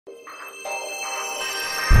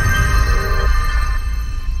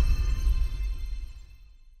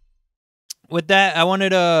with that, I wanted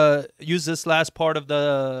to use this last part of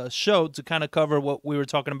the show to kind of cover what we were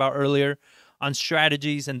talking about earlier on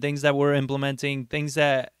strategies and things that we're implementing, things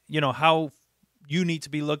that, how you need to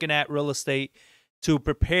be looking at real estate to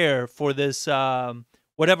prepare for this,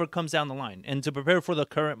 whatever comes down the line, and to prepare for the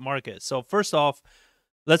current market. So first off,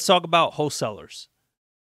 let's talk about wholesalers.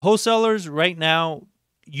 Wholesalers right now,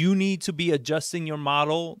 you need to be adjusting your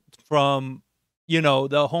model from, the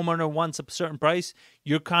homeowner wants a certain price,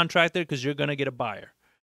 you're contracted because you're going to get a buyer.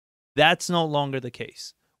 That's no longer the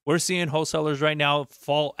case. We're seeing wholesalers right now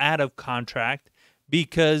fall out of contract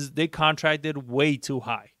because they contracted way too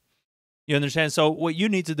high. You understand? So what you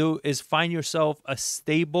need to do is find yourself a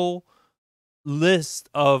stable list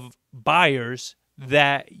of buyers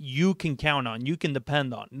that you can count on, you can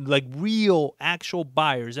depend on, like real, actual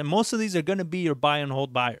buyers. And most of these are going to be your buy and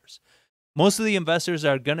hold buyers. Most of the investors that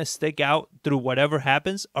are going to stick out through whatever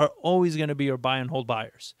happens are always going to be your buy and hold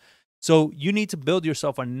buyers. So you need to build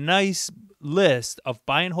yourself a nice list of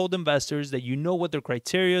buy and hold investors that you know what their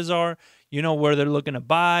criteria are, you know where they're looking to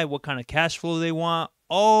buy, what kind of cash flow they want,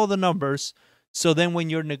 all the numbers. So then when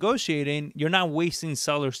you're negotiating, you're not wasting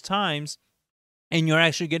sellers' times and you're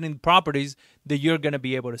actually getting properties that you're going to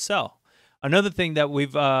be able to sell. Another thing that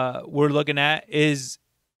we're looking at is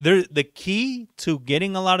the key to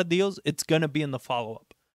getting a lot of deals, it's going to be in the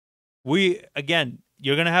follow-up.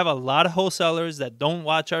 You're going to have a lot of wholesalers that don't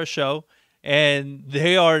watch our show, and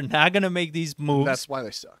they are not going to make these moves. That's why they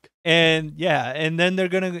suck. And then they're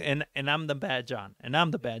going to, and I'm the bad John. Nice.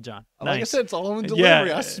 Like I said, it's all in delivery.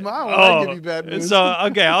 Yeah. I smile when I give you bad news. So,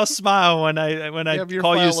 okay, I'll smile when I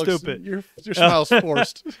call you stupid. Your smile's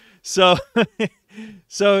forced. So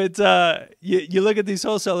it's you look at these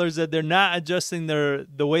wholesalers that they're not adjusting the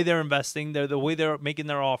way they're investing, the way they're making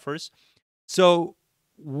their offers. So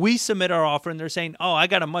we submit our offer and they're saying, "Oh, I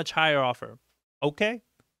got a much higher offer." Okay,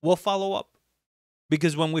 we'll follow up,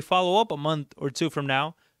 because when we follow up a month or two from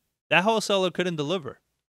now, that wholesaler couldn't deliver.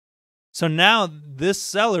 So now this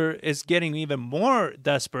seller is getting even more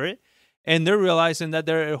desperate, and they're realizing that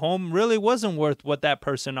their home really wasn't worth what that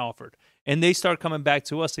person offered. And they start coming back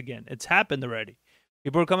to us again. It's happened already.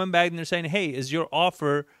 People are coming back and they're saying, "Hey, is your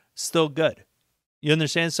offer still good?" You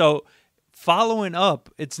understand? So following up,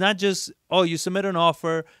 it's not just, oh, you submit an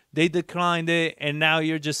offer, they declined it, and now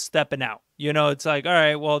you're just stepping out. It's like, all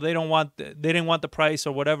right, well, they didn't want the price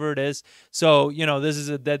or whatever it is. So, this is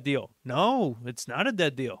a dead deal. No, it's not a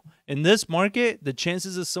dead deal. In this market, the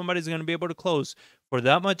chances that somebody's going to be able to close for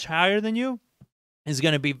that much higher than you is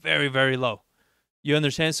going to be very, very low. You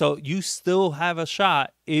understand? So you still have a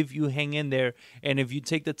shot if you hang in there and if you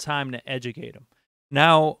take the time to educate them.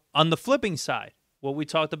 Now, on the flipping side, what we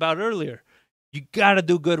talked about earlier, you got to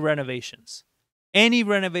do good renovations. Any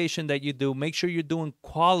renovation that you do, make sure you're doing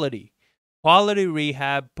quality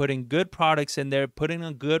rehab, putting good products in there, putting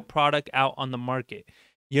a good product out on the market.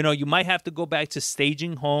 You might have to go back to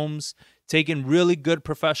staging homes, taking really good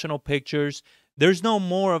professional pictures. There's no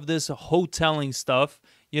more of this hoteling stuff.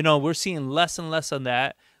 We're seeing less and less of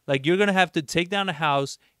that. Like, you're going to have to take down a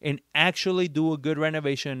house and actually do a good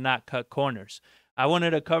renovation and not cut corners. I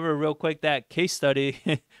wanted to cover real quick that case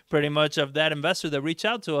study pretty much of that investor that reached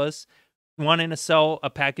out to us wanting to sell a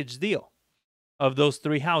package deal of those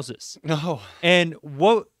 3 houses. No. And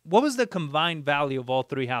what was the combined value of all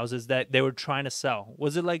 3 houses that they were trying to sell?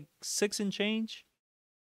 Was it like 6 and change?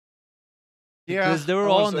 Yeah, because they were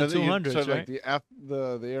all in the 200s, so right? Like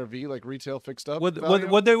the ARV, like retail fixed up.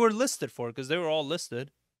 What they were listed for? Because they were all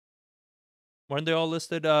listed. Weren't they all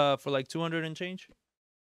listed for like 200 and change?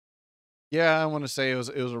 Yeah, I want to say it was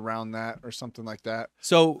around that or something like that.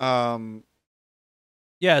 So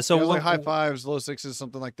yeah, so it was like high 5s, low 6s,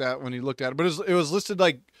 something like that when you looked at it. But it was listed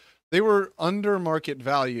like they were under market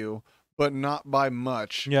value, but not by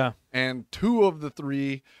much. Yeah, and 2 of the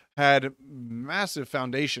 3 had massive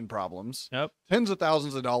foundation problems. Yep, tens of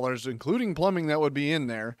thousands of dollars, including plumbing that would be in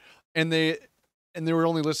there, and they were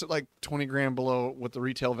only listed like 20 grand below what the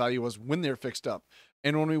retail value was when they're fixed up.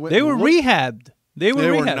 And when we went, they were rehabbed. They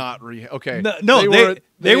were not rehabbed. Okay. No,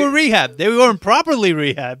 they were rehabbed. They weren't properly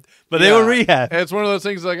rehabbed, but they were rehabbed. And it's one of those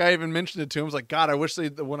things, like I even mentioned it to him. I was like, God, I wish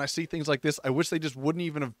when I see things like this, I wish they just wouldn't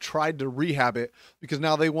even have tried to rehab it, because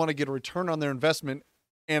now they want to get a return on their investment,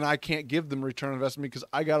 and I can't give them return on investment because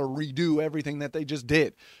I got to redo everything that they just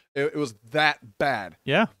did. It was that bad.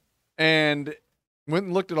 Yeah. And went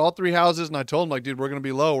and looked at all 3 houses, and I told him, like, dude, we're going to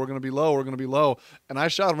be low. We're going to be low. We're going to be low. And I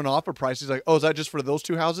shot him an offer price. He's like, oh, is that just for those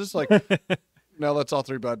 2 houses? Like, no, that's all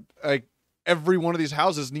 3, bud. Like, every one of these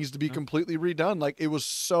houses needs to be completely redone. Like it was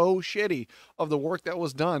so shitty of the work that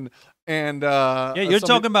was done. And yeah, you're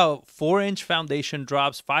talking about 4-inch foundation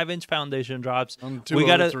drops, 5-inch foundation drops. We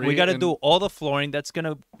gotta do all the flooring. That's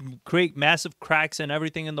gonna create massive cracks and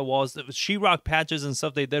everything in the walls. The sheetrock patches and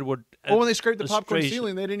stuff they did were. Well, when they scraped the popcorn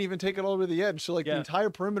ceiling, they didn't even take it all the way to the edge. So like the entire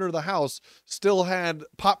perimeter of the house still had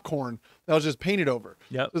popcorn that was just painted over.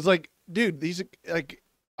 Yeah, it's like, dude, these like.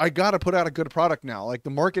 I got to put out a good product now. Like the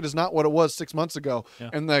market is not what it was 6 months ago. Yeah.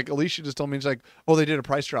 And like Alicia just told me, she's like, oh, they did a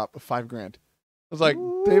price drop of $5,000. I was like,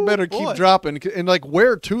 they better keep dropping. And like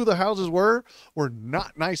where two of the houses were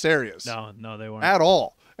not nice areas. No, they weren't. At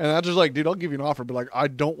all. And I was just like, dude, I'll give you an offer. But like, I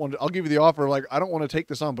don't want to, I'll give you the offer. Like, I don't want to take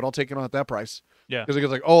this on, but I'll take it on at that price. Yeah. Because it goes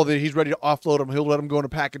like, oh, he's ready to offload them. He'll let them go in a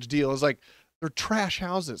package deal. It's like, they're trash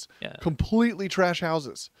houses. Yeah. Completely trash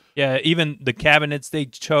houses. Yeah, even the cabinets they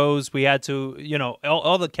chose, we had to,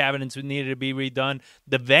 all the cabinets needed to be redone.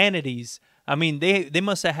 The vanities, I mean, they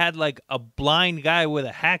must have had like a blind guy with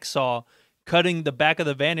a hacksaw cutting the back of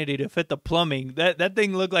the vanity to fit the plumbing. That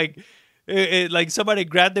thing looked like like somebody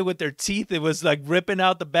grabbed it with their teeth. It was like ripping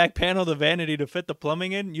out the back panel of the vanity to fit the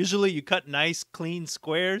plumbing in. Usually you cut nice, clean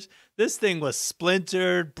squares. This thing was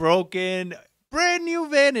splintered, broken, brand new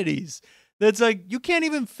vanities. That's like, you can't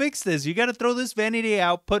even fix this. You got to throw this vanity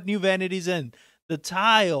out, put new vanities in. The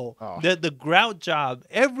tile, the grout job,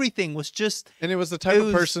 everything was just... And it was the type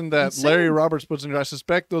of person that insane. Larry Roberts puts in. I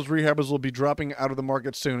suspect those rehabbers will be dropping out of the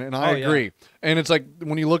market soon, and I agree. Yeah. And it's like,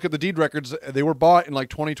 when you look at the deed records, they were bought in like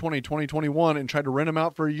 2020, 2021, and tried to rent them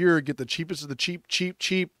out for a year, get the cheapest of the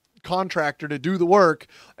cheap contractor to do the work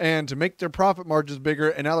and to make their profit margins bigger,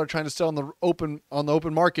 and now they're trying to sell on the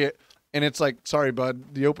open market. And it's like, sorry,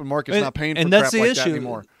 bud, the open market's not paying for crap like that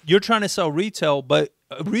anymore. You're trying to sell retail, but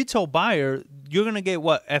a retail buyer, you're going to get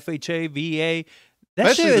what? FHA, VA.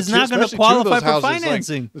 That shit is not going to qualify for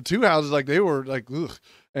financing. Like, the two houses, like, they were like, ugh.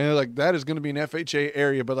 And like, that is going to be an FHA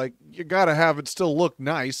area, but like, you got to have it still look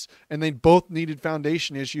nice. And they both needed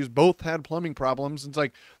foundation issues. Both had plumbing problems. It's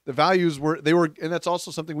like the values were, and that's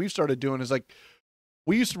also something we've started doing is like,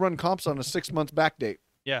 we used to run comps on a 6 month back date.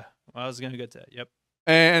 Yeah. Well, I was going to get to that. Yep.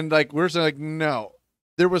 And like we're saying, like, no,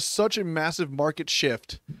 there was such a massive market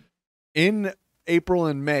shift in April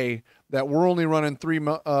and May that we're only running 3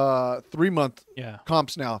 month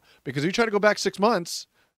comps now. Because if you try to go back 6 months,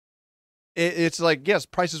 it's like, yes,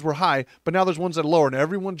 prices were high, but now there's ones that are lower, and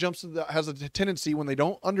everyone has a tendency when they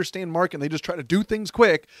don't understand market and they just try to do things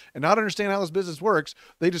quick and not understand how this business works.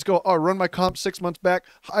 They just go, oh, run my comp 6 months back,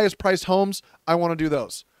 highest priced homes, I want to do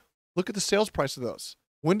those. Look at the sales price of those.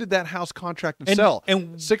 When did that house contract and sell?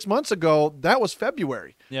 And 6 months ago, that was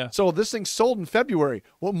February. Yeah. So this thing sold in February.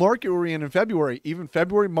 What market were we in February? Even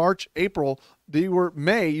February, March, April,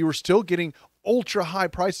 May, you were still getting ultra high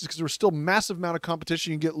prices because there was still massive amount of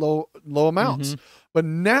competition. You get low amounts. Mm-hmm. But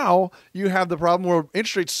now you have the problem where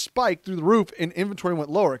interest rates spiked through the roof and inventory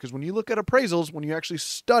went lower. Because when you look at appraisals, when you actually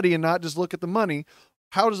study and not just look at the money,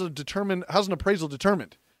 how's an appraisal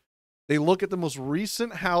determined? They look at the most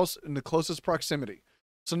recent house in the closest proximity.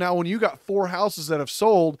 So now when you got 4 houses that have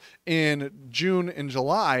sold in June and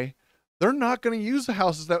July, they're not going to use the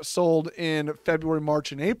houses that sold in February,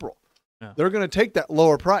 March, and April. Yeah. They're going to take that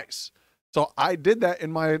lower price. So I did that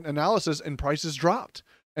in my analysis, and prices dropped.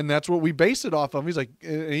 And that's what we based it off of. He's like,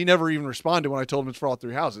 he never even responded when I told him it's for all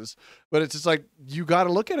 3 houses. But it's just like, you got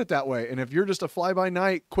to look at it that way. And if you're just a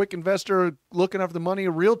fly-by-night, quick investor looking after the money,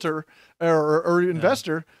 a realtor or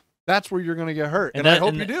investor, that's where you're going to get hurt. And I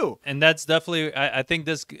hope you do. And that's definitely, I think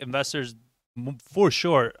this investor's for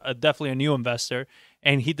sure, definitely a new investor.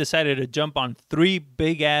 And he decided to jump on 3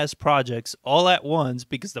 big-ass projects all at once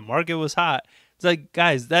because the market was hot. It's like,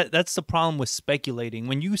 guys, that's the problem with speculating.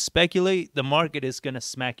 When you speculate, the market is going to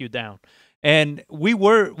smack you down. And we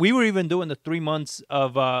were even doing the 3 months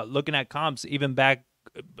of looking at comps even back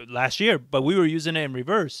last year, but we were using it in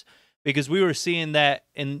reverse because we were seeing that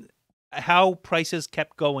in how prices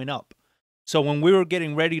kept going up. So when we were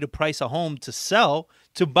getting ready to price a home to sell,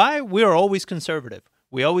 to buy, we are always conservative.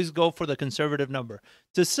 We always go for the conservative number.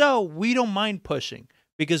 To sell, we don't mind pushing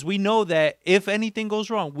because we know that if anything goes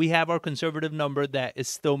wrong, we have our conservative number that it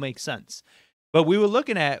still makes sense. But we were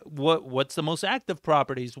looking at what's the most active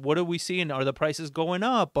properties? What are we seeing? Are the prices going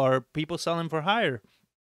up? Are people selling for higher?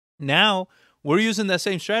 Now, we're using that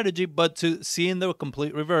same strategy, but to seeing the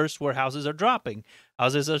complete reverse where houses are dropping.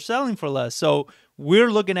 Houses are selling for less. So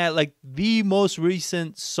we're looking at like the most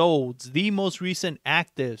recent solds, the most recent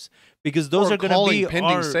actives, because those are going to be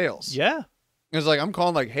pending sales. Yeah. It's like, I'm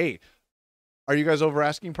calling like, hey, are you guys over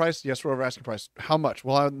asking price? Yes, we're over asking price. How much?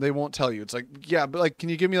 Well, they won't tell you. It's like, yeah, but like, can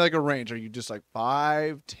you give me like a range? Are you just like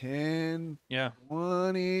 5, 10,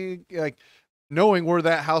 20? Like, knowing where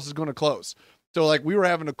that house is going to close. So like we were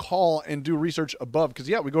having to call and do research above because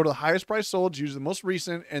we go to the highest price sold, use the most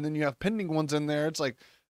recent, and then you have pending ones in there. It's like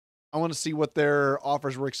I want to see what their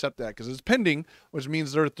offers were accepted at because it's pending, which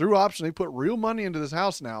means they're through option. They put real money into this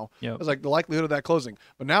house now. Yep. It's like the likelihood of that closing.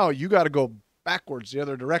 But now you got to go backwards the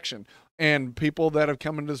other direction. And people that have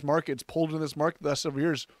come into this market, it's pulled into this market the last several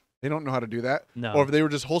years, they don't know how to do that. No. Or if they were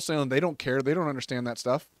just wholesaling, they don't care. They don't understand that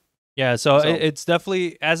stuff. Yeah, so it's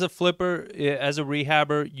definitely, as a flipper, as a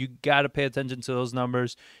rehabber, you got to pay attention to those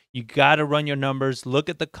numbers. You got to run your numbers. Look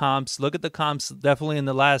at the comps. Look at the comps definitely in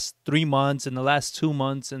the last 3 months, in the last 2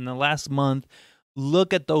 months, in the last month.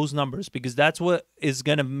 Look at those numbers because that's what is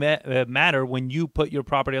going to matter when you put your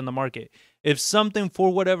property on the market. If something,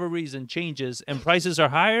 for whatever reason, changes and prices are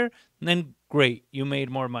higher, then great, you made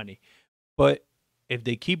more money. But if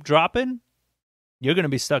they keep dropping, you're going to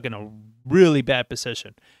be stuck in a really bad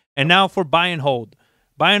position. And now for buy and hold.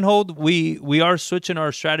 Buy and hold, we are switching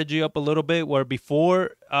our strategy up a little bit where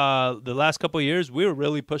before the last couple of years, we were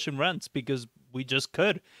really pushing rents because we just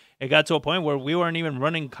could. It got to a point where we weren't even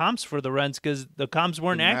running comps for the rents because the comps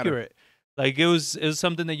weren't accurate. Like it was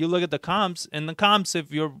something that you look at the comps, and the comps,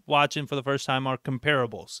 if you're watching for the first time, are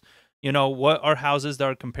comparables. You know, what are houses that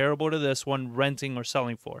are comparable to this one renting or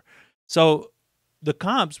selling for? So the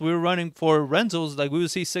comps, we were running for rentals, like we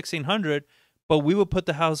would see 1,600, but we would put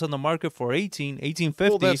the house on the market for 1,850.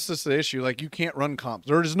 Well, that's just the issue. Like you can't run comps.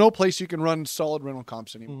 There is no place you can run solid rental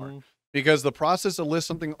comps anymore because the process to list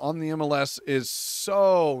something on the MLS is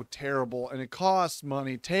so terrible and it costs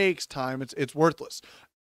money, takes time. It's worthless.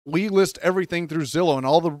 We list everything through Zillow, and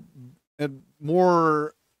all the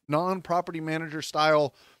more non-property manager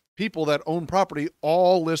style people that own property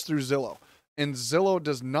all list through Zillow, and Zillow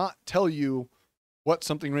does not tell you what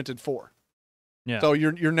something rented for. Yeah. So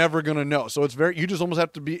you're never gonna know. So it's you just almost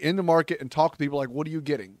have to be in the market and talk to people like, what are you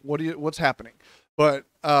getting? What's happening? But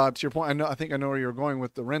to your point, I think I know where you're going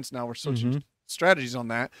with the rents now. We're switching strategies on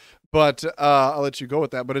that. But I'll let you go with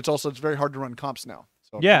that. But it's very hard to run comps now.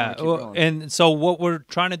 So yeah. And so what we're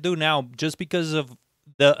trying to do now, just because of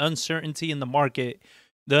the uncertainty in the market,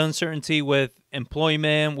 the uncertainty with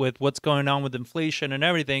employment, with what's going on with inflation and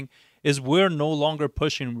everything, is we're no longer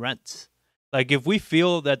pushing rents. Like if we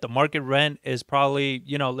feel that the market rent is probably,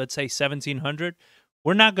 let's say 1,700,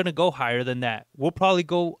 we're not going to go higher than that. We'll probably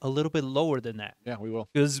go a little bit lower than that. Yeah, we will.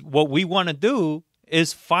 Because what we want to do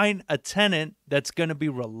is find a tenant that's going to be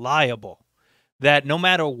reliable, that no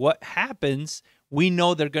matter what happens, we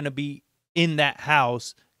know they're going to be in that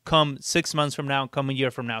house come 6 months from now, come a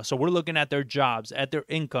year from now. So we're looking at their jobs, at their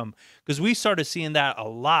income, because we started seeing that a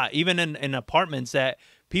lot, even in apartments, that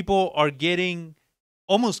people are getting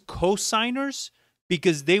almost co-signers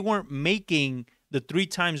because they weren't making the 3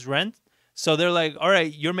 times rent. So they're like, all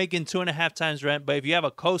right, you're making 2.5 times rent, but if you have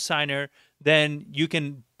a co-signer, then you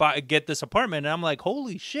can get this apartment. And I'm like,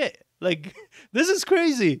 holy shit, like this is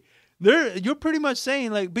crazy. You're pretty much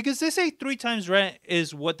saying, like, because they say 3 times rent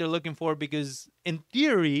is what they're looking for, because in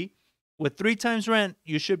theory, with 3 times rent,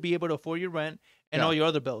 you should be able to afford your rent and all your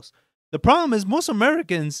other bills. The problem is most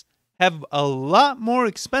Americans have a lot more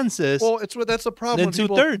expenses. Well, that's the problem than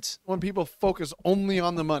 2/3 when people focus only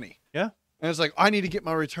on the money. Yeah. And it's like, I need to get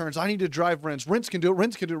my returns. I need to drive rents. Rents can do it.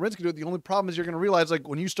 Rents can do it. Rents can do it. The only problem is you're going to realize, like,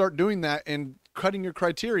 when you start doing that and cutting your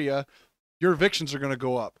criteria, your evictions are going to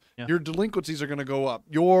go up. Yeah. Your delinquencies are going to go up.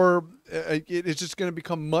 It's just going to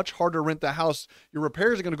become much harder to rent the house. Your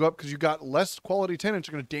repairs are going to go up because you got less quality tenants.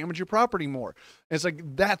 You're going to damage your property more. And it's like,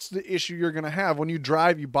 that's the issue you're going to have. When you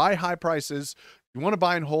drive, you buy high prices, you want to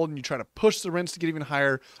buy and hold, and you try to push the rents to get even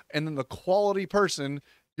higher. And then the quality person,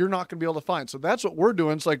 you're not going to be able to find. So that's what we're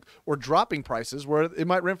doing. It's like we're dropping prices where it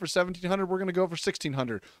might rent for $1,700. We're going to go for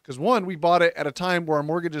 $1,600 because one, we bought it at a time where our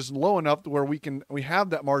mortgage is low enough to where we have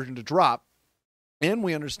that margin to drop. And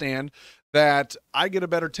we understand that I get a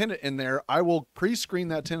better tenant in there. I will pre-screen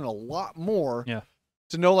that tenant a lot more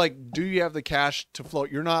to know, like, do you have the cash to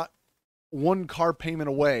float? You're not one car payment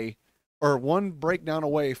away or one breakdown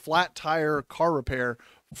away, flat tire car repair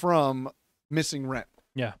from missing rent.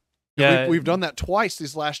 Yeah. Yeah. We've done that twice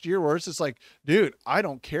this last year where it's just like, dude, I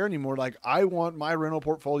don't care anymore. Like, I want my rental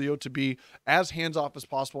portfolio to be as hands-off as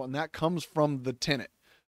possible. And that comes from the tenant,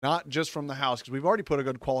 not just from the house, because we've already put a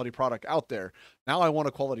good quality product out there. Now I want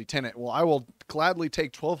a quality tenant. Well, I will gladly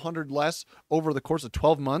take $1,200 less over the course of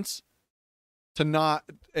 12 months to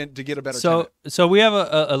get a better tenant. So we have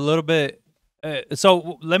a little bit.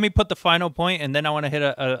 So let me put the final point, and then I want to hit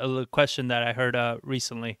a question that I heard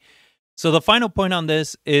recently. So the final point on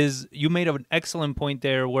this is you made an excellent point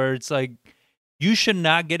there where it's like you should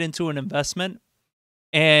not get into an investment,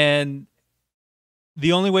 and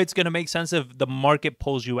the only way it's going to make sense if the market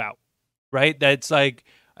pulls you out. right? That's like,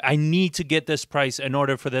 I need to get this price in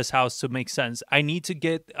order for this house to make sense. I need to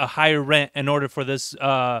get a higher rent in order for this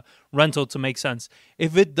rental to make sense.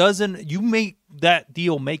 If it doesn't, you make that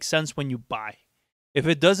deal make sense when you buy. If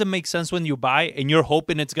it doesn't make sense when you buy and you're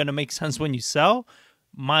hoping it's going to make sense when you sell,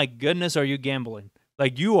 my goodness, are you gambling?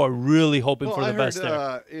 Like, you are really hoping for the best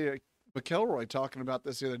there. McElroy talking about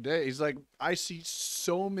this the other day. He's like, I see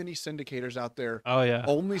so many syndicators out there Oh, yeah.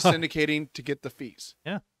 only syndicating to get the fees.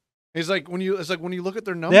 Yeah. He's like, when you look at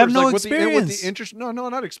their numbers, They have no like experience. with the interest. No,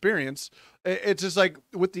 not experience. It's just like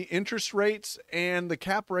with the interest rates and the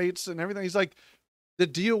cap rates and everything. He's like, the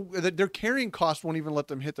deal that their carrying costs won't even let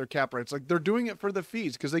them hit their cap rates. Like, they're doing it for the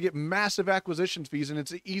fees because they get massive acquisition fees, and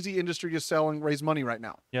it's an easy industry to sell and raise money right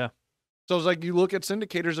now. Yeah. So it's like, you look at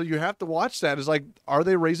syndicators, you have to watch that. Is like, are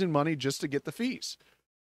they raising money just to get the fees?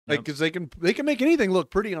 Like, Yep. because they can make anything look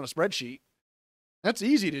pretty on a spreadsheet. That's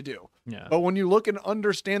easy to do. Yeah. But when you look and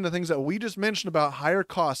understand the things that we just mentioned about higher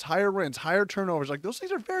costs, higher rents, higher turnovers, like, those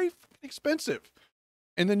things are very expensive.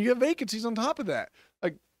 And then you have vacancies on top of that.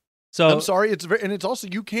 Like, So I'm sorry, and it's also,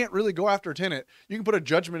 you can't really go after a tenant. You can put a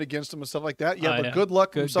judgment against them and stuff like that. Yeah, but yeah. good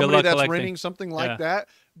luck from Good somebody luck that's collecting. renting something like Yeah. that,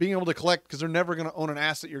 being able to collect, because they're never going to own an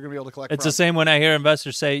asset you're going to be able to collect it's from. the same when I hear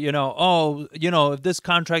investors say, if this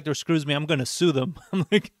contractor screws me, I'm going to sue them. I'm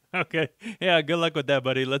like, okay, yeah, good luck with that,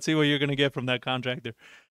 buddy. Let's see what you're going to get from that contractor.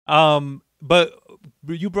 But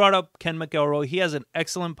you brought up Ken McElroy. He has an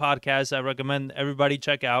excellent podcast I recommend everybody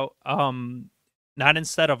check out. Not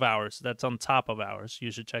instead of ours. That's on top of ours.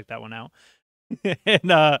 You should check that one out.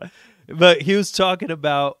 And but he was talking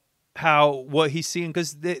about what he's seeing,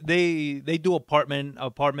 because they do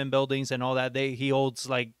apartment buildings and all that. He holds,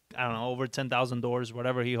 like, I don't know, over 10,000 doors,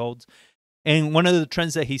 whatever he holds. And one of the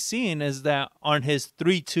trends that he's seeing is that on his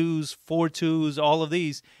 3-2s, 4-2s, all of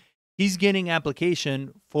these, he's getting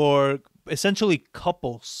application for essentially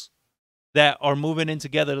couples that are moving in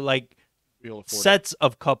together, like Be able to afford it. sets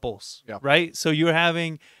of couples, Yeah. right? So you're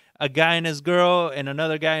having a guy and his girl and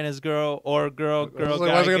another guy and his girl, or girl, Why guy,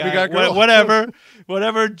 is it gonna be guy, guy-girl?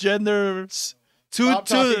 whatever gender. Stop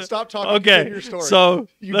talking. Okay, Continue your story. so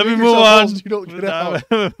You let me dig move yourself on. holes you don't get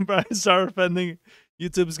out. Brian, start offending.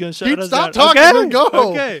 YouTube's gonna shut Dude, us stop down. talking. Okay? Let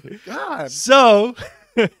go. Okay. God. So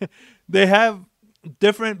they have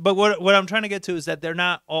different, but what I'm trying to get to is that they're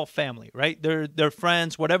not all family, right? They're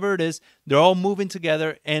friends, whatever it is. They're all moving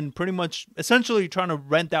together and pretty much essentially trying to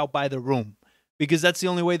rent out by the room, because that's the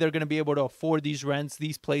only way they're going to be able to afford these rents,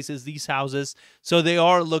 these places, these houses. So they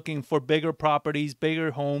are looking for bigger properties, bigger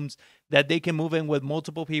homes that they can move in with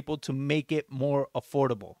multiple people to make it more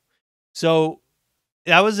affordable. So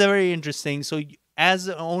that was very interesting. So as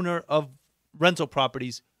an owner of rental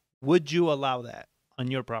properties, would you allow that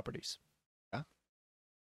on your properties?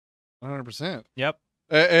 100%. Yep.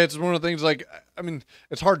 It's one of the things, like, I mean,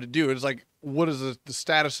 it's hard to do. It's like, what is the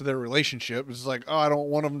status of their relationship? It's like, oh, I don't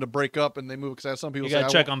want them to break up and they move, because some people You say, got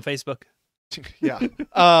to check on Facebook. yeah.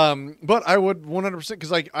 But I would 100%, because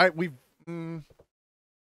like we've trying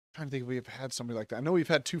to think if we've had somebody like that. I know we've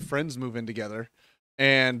had two friends move in together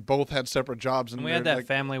and both had separate jobs, And and we had they're, that like,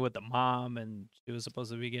 family with the mom, and she was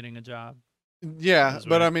supposed to be getting a job. yeah, That's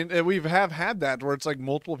but right. I mean, we've had that where it's like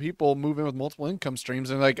multiple people move in with multiple income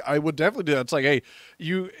streams, and like I would definitely do that. It's like, hey,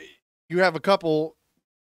 you have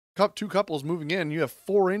two couples moving in, you have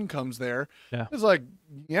 4 incomes there. Yeah. It's like,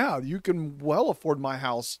 yeah, you can well afford my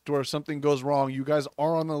house to where if something goes wrong, you guys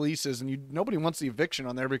are on the leases, and nobody wants the eviction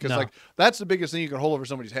on there, because No. like that's the biggest thing you can hold over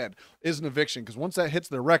somebody's head is an eviction, because once that hits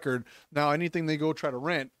their record, now anything they go try to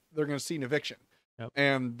rent, they're going to see an eviction. Yep.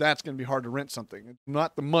 And that's going to be hard to rent something. It's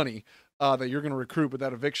not the money that you're going to recruit, but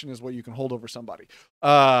that eviction is what you can hold over somebody.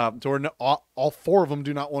 So all 4 of them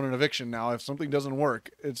do not want an eviction now. If something doesn't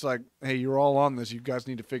work, it's like, hey, you're all on this. You guys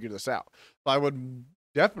need to figure this out. So I would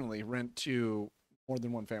definitely rent to more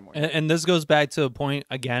than one family. And this goes back to a point,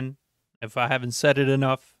 again, if I haven't said it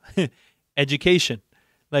enough, education.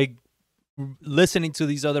 Like, listening to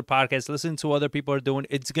these other podcasts, listening to what other people are doing,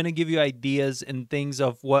 it's going to give you ideas and things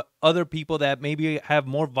of what other people that maybe have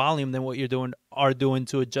more volume than what you're doing are doing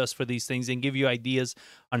to adjust for these things, and give you ideas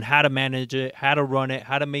on how to manage it, how to run it,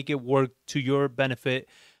 how to make it work to your benefit.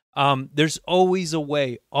 There's always a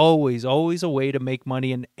way, always a way to make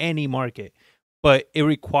money in any market, but it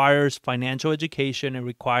requires financial education. It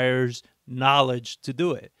requires knowledge to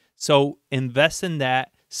do it. So invest in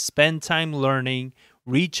that, spend time learning,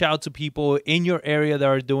 reach out to people in your area that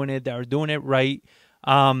are doing it right,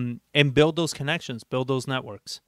 and build those connections, build those networks.